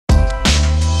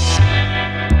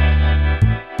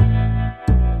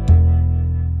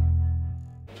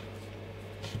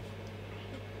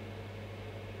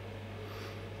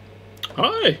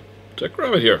Tech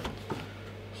Rabbit here.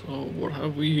 So what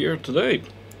have we here today?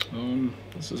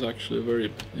 This is actually a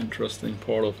very interesting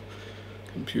part of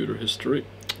computer history.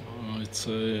 It's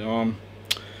a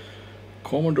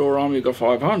Commodore Amiga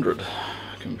 500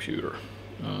 computer,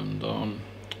 and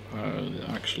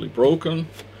actually broken.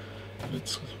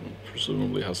 It's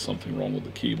presumably has something wrong with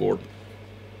the keyboard,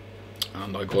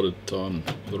 and I got it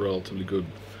with a relatively good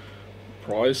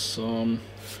price. And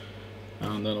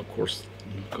then, of course,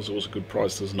 because it was a good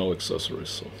price, there's no accessories.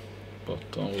 So, but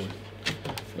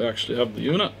we actually have the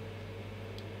unit.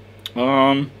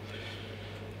 The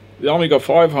Amiga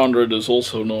 500 is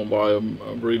also known by an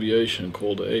abbreviation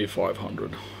called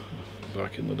A500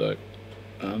 back in the day,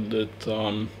 and it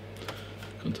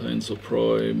contains a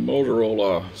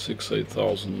Motorola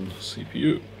 68000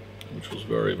 CPU, which was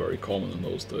very, very common in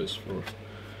those days for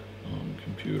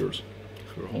computers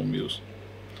for home use.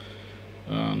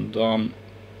 And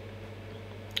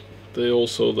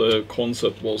the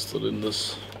concept was that in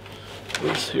this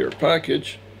here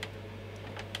package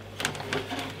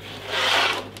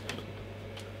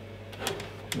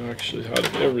you actually had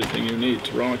everything you need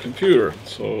to run a computer.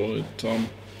 So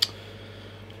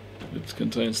it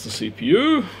contains the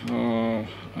CPU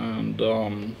and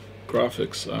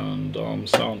graphics and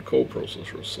sound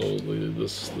coprocessors. So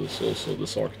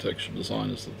this architecture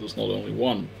design is that there's not only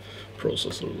one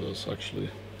processor, there's actually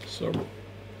several.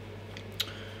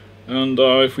 And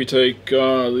if we take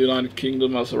the United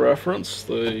Kingdom as a reference,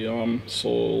 they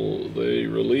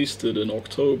released it in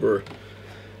October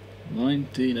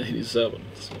 1987,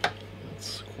 so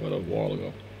that's quite a while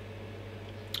ago.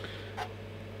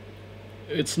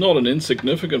 It's not an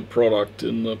insignificant product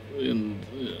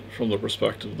from the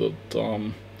perspective that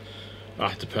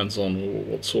it depends on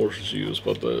what sources you use,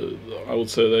 but I would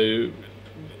say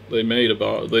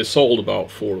they sold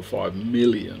about 4 to 5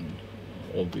 million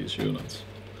of these units,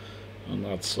 and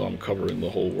that's covering the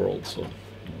whole world, so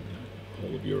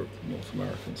whole of Europe, North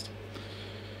America and stuff.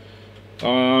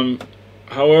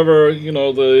 However, you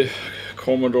know, the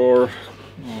Commodore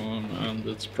and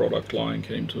its product line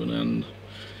came to an end.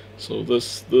 So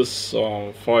this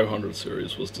 500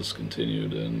 series was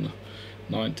discontinued in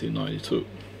 1992.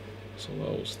 So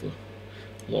that was the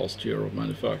last year of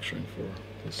manufacturing for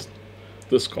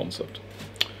this concept.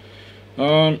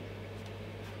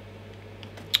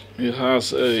 It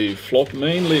has a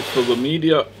mainly for the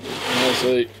media. It has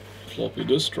a floppy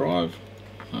disk drive,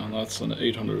 and that's an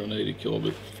 880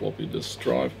 kilobit floppy disk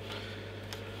drive.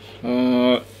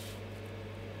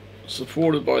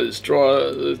 Supported by this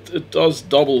drive, it does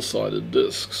double-sided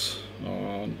disks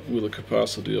with a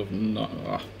capacity of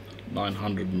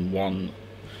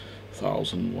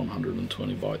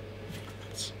 901,120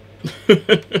 bytes.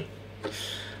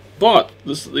 But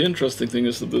the interesting thing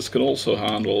is that this can also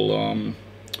handle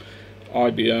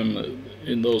IBM.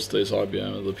 In those days,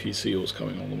 IBM, the PC was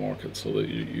coming on the market, so that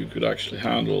you could actually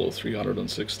handle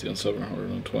 360 and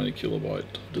 720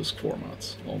 kilobyte disk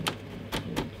formats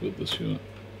with this unit.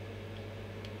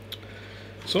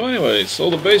 So anyway, so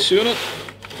the base unit,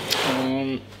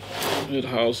 it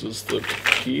houses the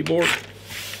keyboard,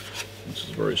 which is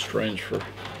very strange for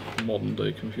modern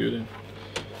day computing,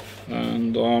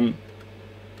 and the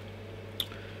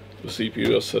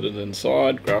CPU is set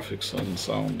inside. Graphics and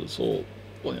sound is all,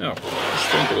 well, yeah, just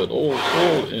think of it, all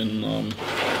in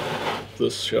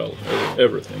this shell,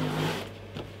 everything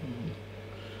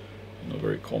in a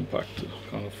very compact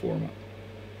kind of format.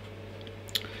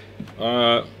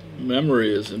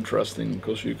 Memory is interesting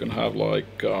because you can have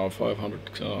like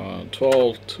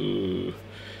 512 to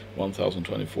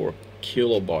 1024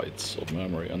 kilobytes of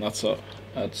memory, and that's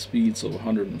at speeds of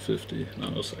 150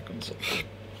 nanoseconds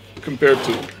compared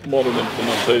to modern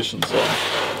implementations.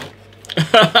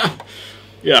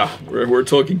 Yeah, we're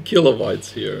talking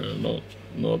kilobytes here, not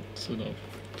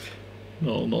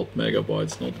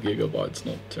megabytes, not gigabytes,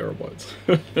 not terabytes.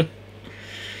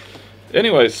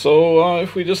 Anyway, so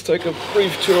if we just take a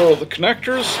brief tour of the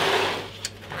connectors.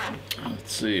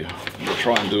 Let's see, we'll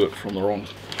try and do it from the wrong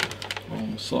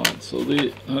side. So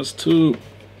it has two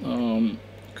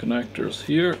connectors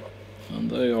here,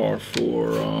 and they are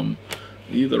for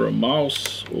either a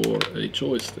mouse or a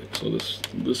joystick. So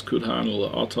this could handle the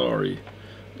Atari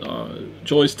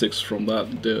joysticks from that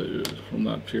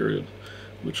period,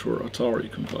 which were Atari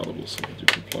compatible, so that you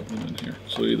could plug them in here.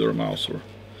 So either a mouse or.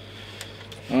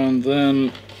 And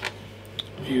then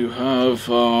you have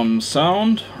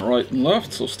sound right and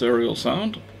left, so stereo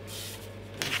sound.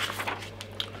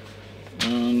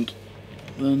 And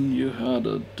then you had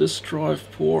a disk drive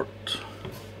port,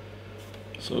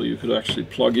 so you could actually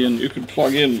plug in. You could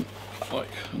plug in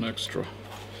like an extra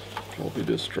floppy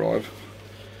disk drive.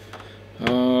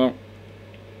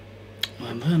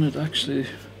 And then it actually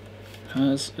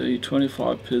has a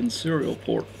 25-pin serial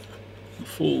port, a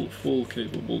full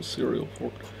capable serial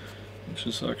port, which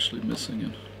is actually missing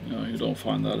in. You don't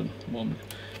find that in one.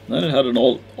 And then it had an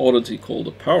oddity called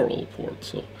a parallel port.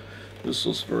 So this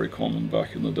was very common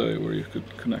back in the day, where you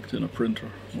could connect in a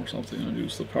printer or something and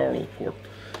use the parallel port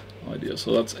idea.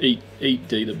 So that's eight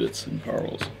data bits in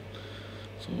parallels.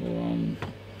 So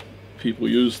people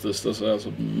use this as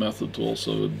a method to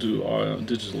also do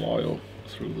digital I/O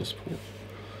through this port.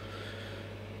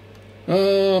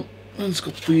 It's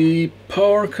got the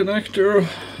power connector.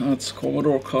 That's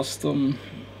Commodore custom.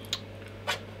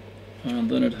 And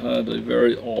then it had a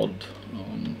very odd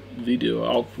video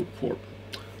output port.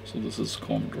 So this is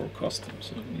Commodore custom,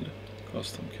 so you need a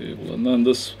custom cable. And then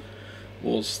this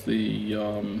was the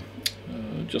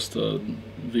just a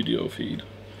video feed,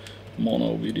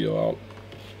 mono video out.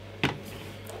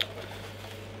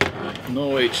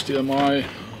 No HDMI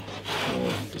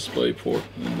or display port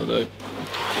in the day.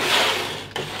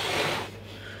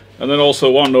 And then also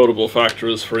one notable factor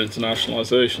is for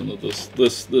internationalization, that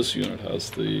this unit has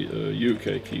the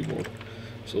UK keyboard.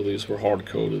 So these were hard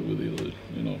coded with either,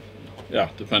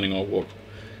 depending on what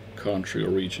country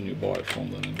or region you buy it from,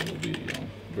 then it will be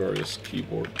various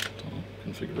keyboard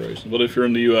configurations. But if you're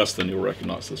in the US, then you'll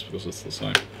recognize this because it's the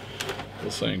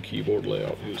same keyboard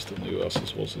layout used in the US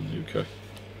as was in the UK.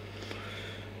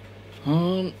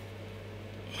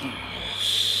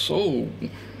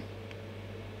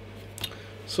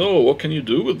 So what can you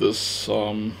do with this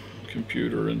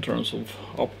computer in terms of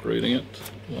upgrading it?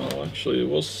 Well, actually, it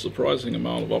was a surprising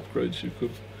amount of upgrades you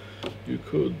could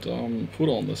put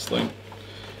on this thing.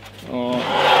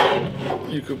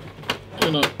 You could,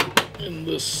 in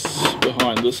this,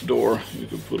 behind this door, you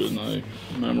could put in a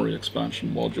memory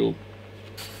expansion module.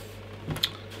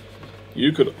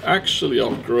 You could actually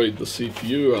upgrade the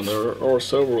CPU, and there are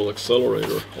several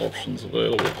accelerator options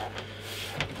available.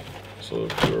 So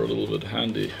if you're a little bit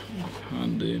handy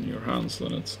in your hands,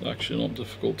 then it's actually not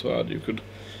difficult to add.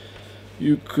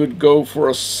 You could go for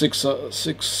a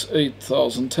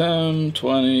 8010,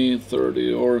 20,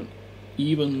 30, or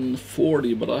even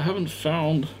 40, but I haven't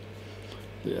found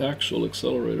the actual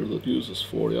accelerator that uses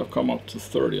 40. I've come up to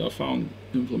 30. I found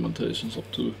implementations up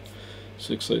to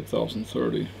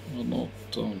 8030, but not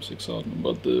 6000.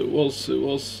 But it was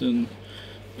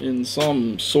in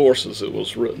some sources it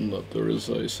was written that there is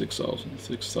a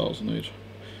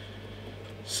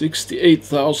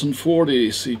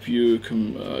 68040 CPU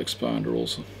expander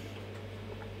also,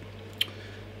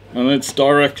 and it's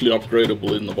directly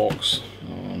upgradable in the box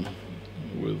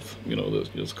with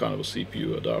there's kind of a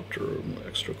CPU adapter and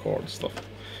extra card stuff,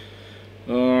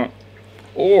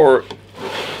 or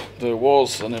there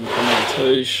was an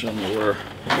implementation where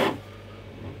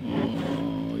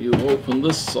you open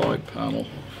this side panel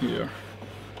here,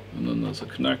 and then there's a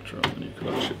connector, and then you could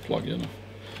actually plug in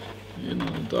an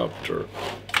adapter.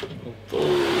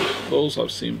 Those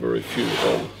I've seen very few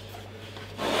of.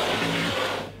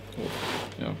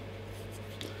 Yeah,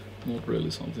 not really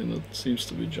something that seems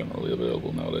to be generally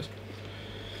available nowadays.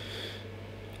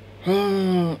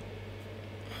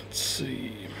 Let's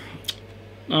see.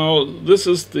 Now this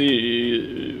is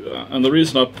and the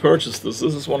reason I purchased this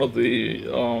is one of the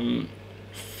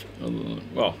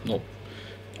well, not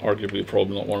arguably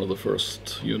probably not one of the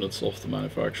first units off the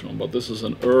manufacturer, but this is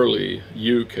an early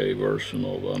UK version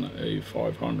of an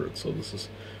A500, so this is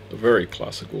a very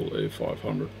classical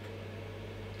A500.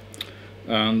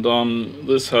 And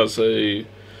this has a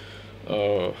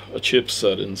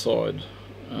chipset inside,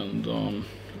 and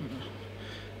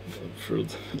for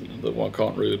that one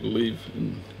can't really believe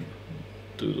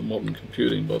due to modern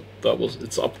computing, but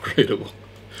it's upgradable.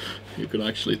 You can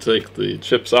actually take the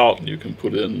chips out and you can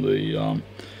put in the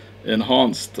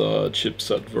enhanced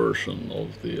chipset version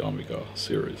of the Amiga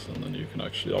series, and then you can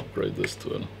actually upgrade this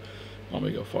to an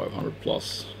Amiga 500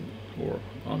 Plus or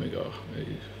Amiga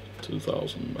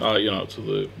A2000, to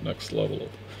the next level of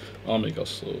Amiga.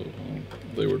 So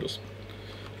they were just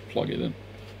plug it in.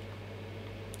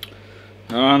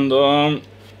 And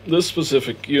this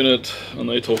specific unit, and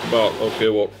they talk about, okay,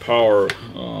 what power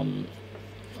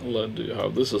LED do you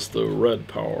have? This is the red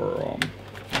power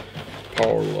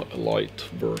light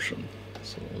version.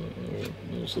 So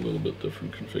there's a little bit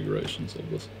different configurations of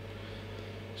this.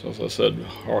 So as I said,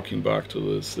 harking back to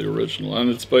this, the original,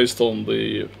 and it's based on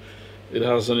it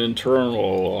has an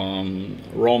internal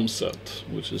ROM set,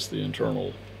 which is the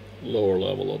internal lower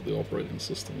level of the operating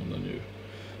system, and then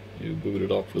you boot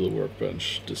it up with a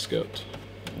workbench diskette.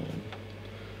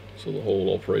 So the whole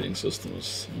operating system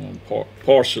is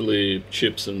partially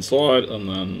chips inside, and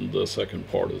then the second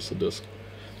part is a disk.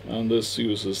 and this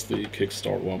uses the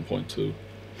Kickstart 1.2.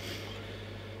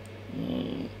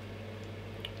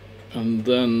 And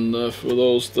then for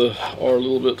those that are a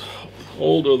little bit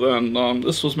older, then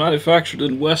this was manufactured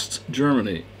in West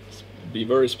Germany. Be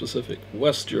very specific,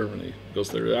 West Germany,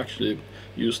 because they actually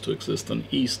used to exist in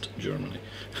East Germany.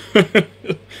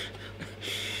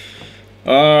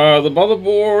 The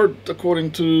motherboard,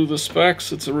 according to the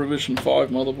specs, it's a revision 5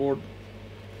 motherboard.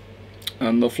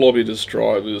 And the floppy disk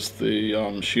drive is the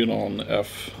Xenon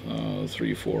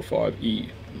F345E.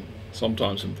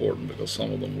 Sometimes important because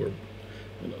some of them were,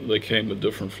 they came with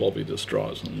different floppy disk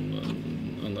drives,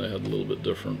 and they had a little bit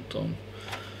different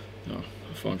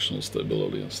functional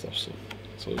stability and stuff.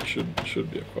 So it should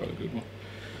be quite a good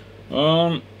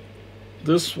one.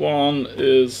 This one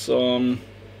is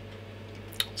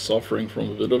suffering from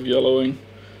a bit of yellowing,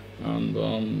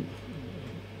 and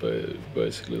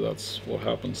basically that's what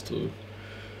happens to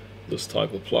this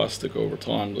type of plastic over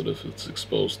time, that if it's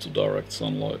exposed to direct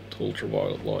sunlight,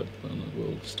 ultraviolet light, then it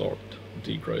will start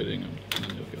degrading, and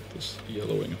you'll get this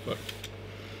yellowing effect.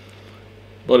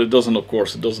 But it doesn't, of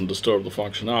course, it doesn't disturb the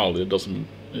functionality. It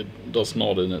does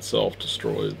not in itself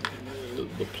destroy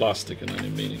the plastic in any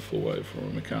meaningful way from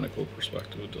a mechanical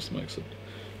perspective. It just makes it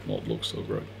not look so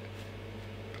great.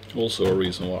 Also a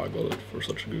reason why I got it for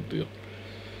such a good deal.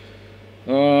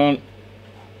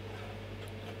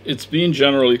 It's been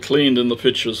generally cleaned in the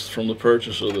pictures from the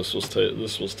purchaser. This was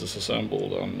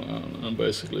disassembled, and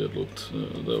basically it looked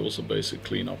there was a basic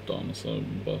cleanup done. So,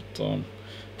 but I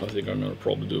think I'm going to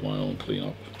probably do my own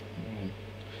cleanup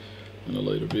in a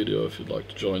later video if you'd like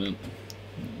to join in.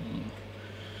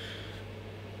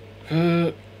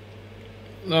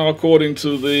 Now, according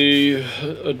to the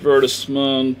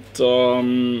advertisement,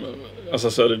 as I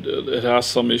said, it has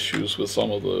some issues with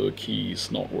some of the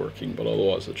keys not working, but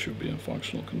otherwise it should be in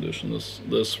functional condition. This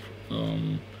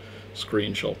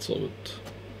screenshots of it,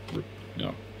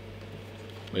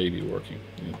 may be working,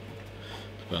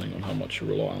 depending on how much you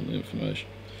rely on the information.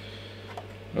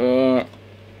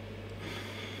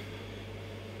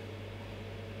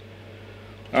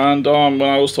 And when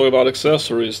I was talking about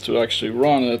accessories to actually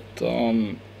run it,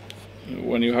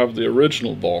 when you have the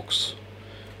original box,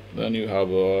 then you have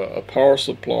a power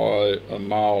supply, a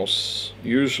mouse,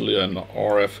 usually an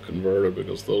RF converter,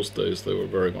 because those days they were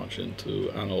very much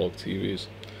into analog TVs.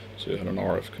 So you had an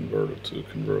RF converter to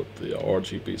convert the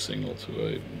RGB signal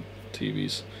to a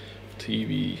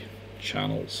TV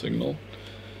channel signal.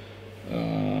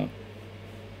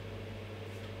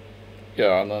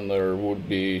 Yeah, and then there would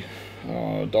be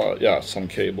some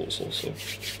cables also,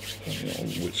 depending on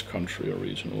which country or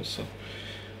region it was.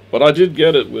 But I did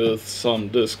get it with some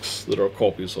discs that are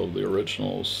copies of the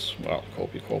originals, well,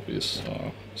 copies.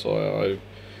 So I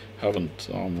haven't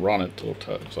run it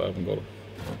because I haven't got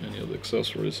any of the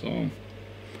accessories.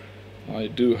 I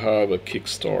do have a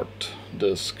Kickstart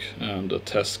disc and a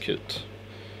test kit,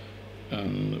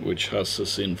 which has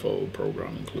sysinfo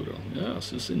program included. Yeah,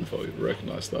 sysinfo, you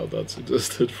recognize that's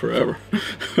existed forever.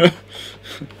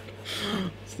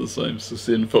 It's the same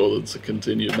sysinfo that's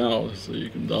continued now, so you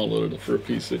can download it for a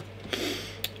PC.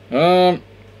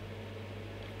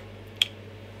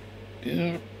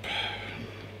 Yeah.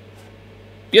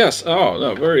 Yes,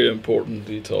 no, very important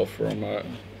detail from a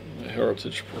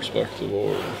heritage perspective,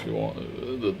 or if you want,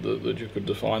 that you could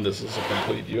define this as a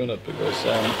complete unit, because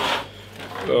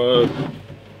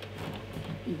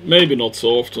maybe not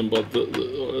so often, but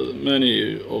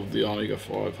many of the Amiga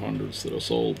 500s that are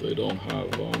sold, they don't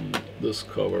have this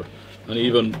cover, and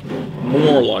even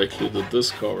more likely that this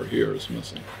cover here is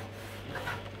missing,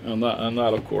 and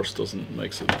that of course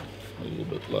makes it a little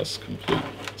bit less complete.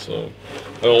 So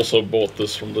I also bought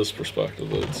this from this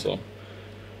perspective, that it's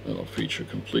feature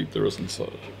complete. There isn't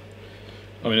such.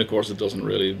 I mean, of course, it doesn't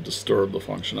really disturb the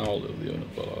functionality of the unit,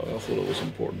 but I thought it was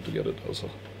important to get it as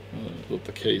that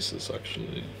the case is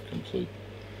actually complete.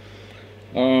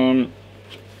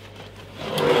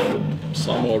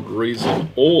 Some odd reason,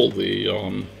 all the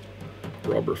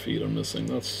rubber feet are missing.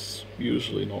 That's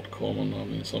usually not common. I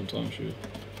mean, sometimes you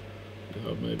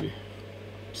have maybe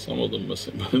some of them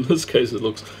missing, but in this case it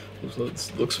looks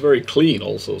very clean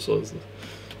also, so it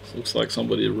looks like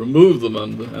somebody removed them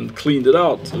and cleaned it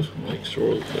out to make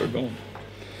sure that they're gone.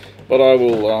 But I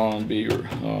will be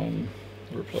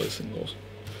replacing those.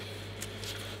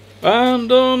 And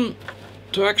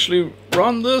to actually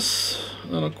run this,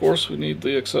 then of course we need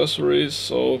the accessories.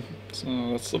 So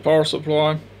that's the power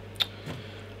supply,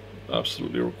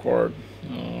 absolutely required.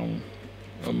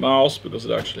 A mouse, because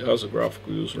it actually has a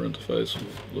graphical user interface.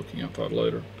 We're looking at that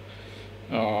later.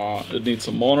 It needs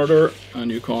a monitor, and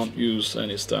you can't use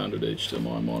any standard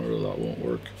HDMI monitor, that won't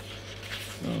work.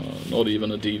 Not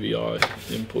even a DVI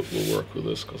input will work with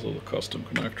this because of the custom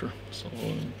connector. So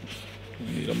we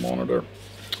need a monitor.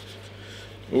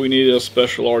 We need a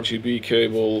special RGB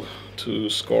cable to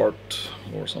SCART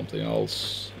or something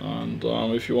else. And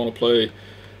if you want to play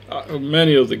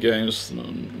many of the games,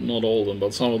 not all of them,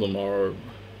 but some of them are,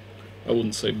 I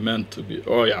wouldn't say meant to be,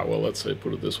 oh yeah, well, let's say,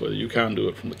 put it this way, you can do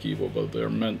it from the keyboard, but they're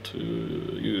meant to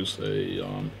use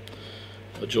a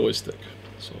joystick.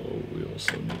 So we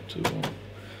also need to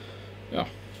yeah,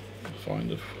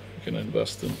 find if we can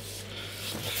invest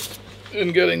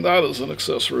in getting that as an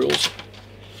accessory also.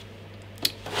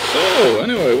 So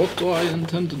anyway, what do I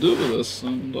intend to do with this?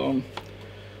 And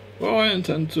well, I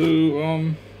intend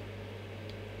to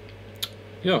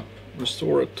yeah,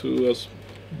 restore it to as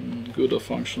good a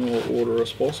functional order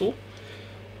as possible,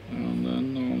 and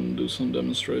then do some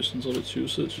demonstrations of its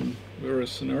usage in various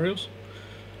scenarios.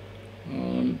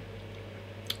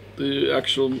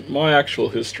 My actual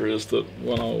history is that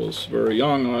when I was very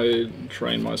young, I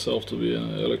trained myself to be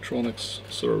an electronics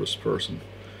service person,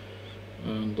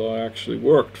 and I actually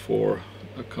worked for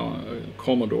a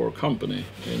Commodore company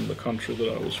in the country that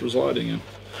I was residing in.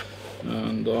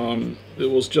 And it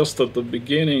was just at the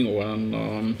beginning when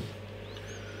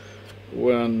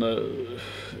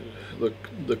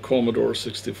the Commodore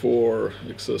 64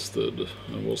 existed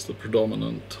and was the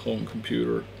predominant home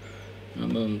computer,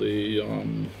 and then the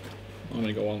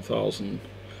Amiga 1000,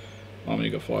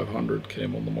 Amiga 500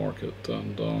 came on the market,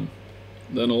 and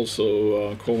then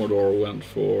also Commodore went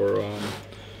for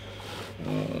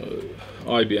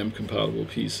IBM compatible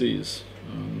PCs,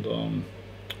 and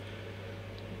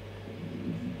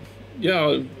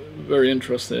yeah, very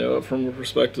interesting from a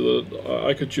perspective that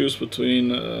I could choose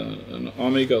between an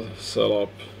Amiga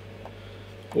setup,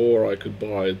 or I could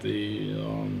buy the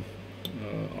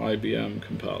IBM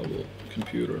compatible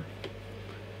computer.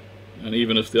 And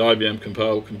even if the IBM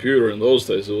compatible computer in those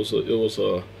days, it was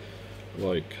a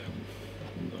like,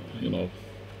 you know,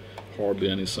 hardly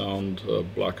any sound,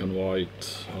 black and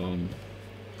white,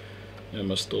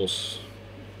 MS-DOS,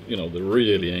 you know, the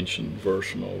really ancient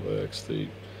version of XT.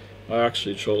 I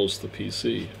actually chose the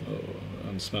PC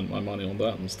and spent my money on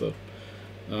that instead,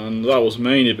 and that was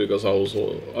mainly because I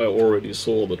already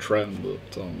saw the trend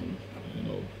that you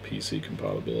know, PC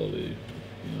compatibility,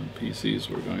 you know, PCs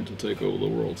were going to take over the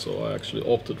world. So I actually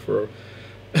opted for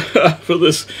for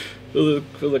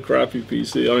the crappy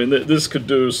PC. I mean, this could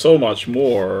do so much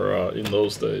more in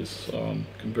those days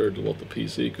compared to what the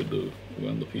PC could do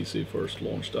when the PC first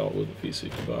launched out with the PC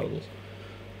compatibles.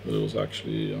 But it was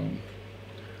actually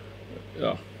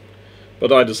yeah,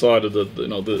 but I decided that, you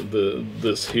know,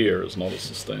 this here is not a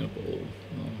sustainable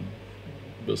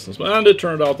business, and it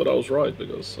turned out that I was right,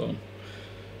 because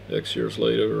X years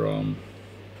later,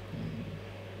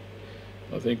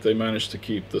 I think they managed to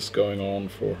keep this going on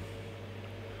for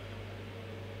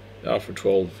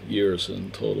 12 years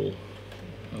in total,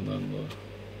 and then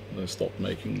they stopped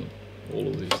making all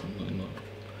of these,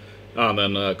 and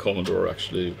then Commodore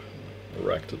actually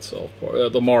wrecked itself.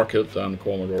 The market and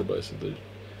Commodore basically,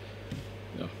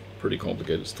 yeah, pretty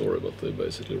complicated story, but they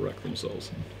basically wrecked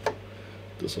themselves and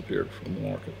disappeared from the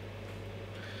market.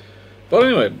 But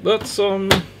anyway, that's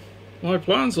my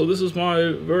plan. So this is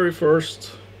my very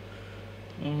first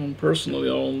personally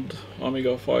owned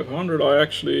Amiga 500. I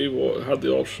actually had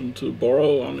the option to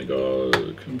borrow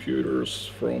Amiga computers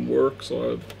from work,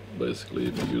 so I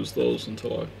basically used those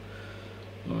until I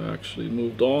actually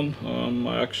moved on.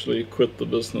 I actually quit the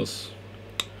business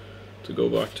to go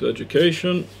back to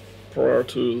education prior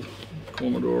to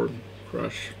Commodore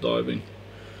crash diving.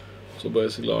 So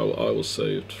basically I was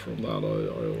saved from that.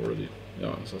 I already,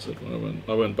 yeah, as I said, when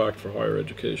I went back for higher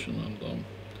education and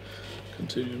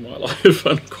continued my life,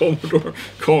 and Commodore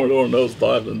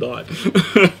nosedived and died.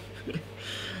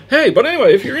 Hey, but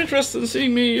anyway, if you're interested in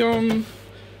seeing me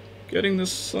getting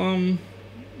this,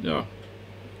 yeah,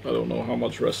 I don't know how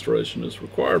much restoration is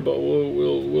required, but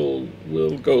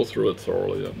we'll go through it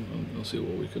thoroughly and see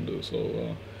what we can do.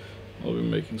 So I'll be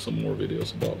making some more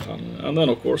videos about that, and then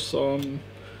of course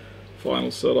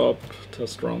final setup,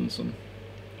 test runs, and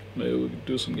maybe we can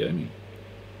do some gaming.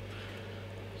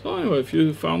 So anyway, if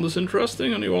you found this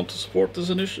interesting and you want to support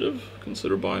this initiative,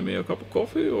 consider buying me a cup of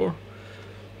coffee, or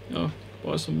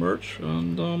buy some merch,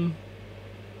 and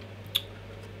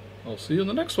I'll see you in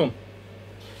the next one.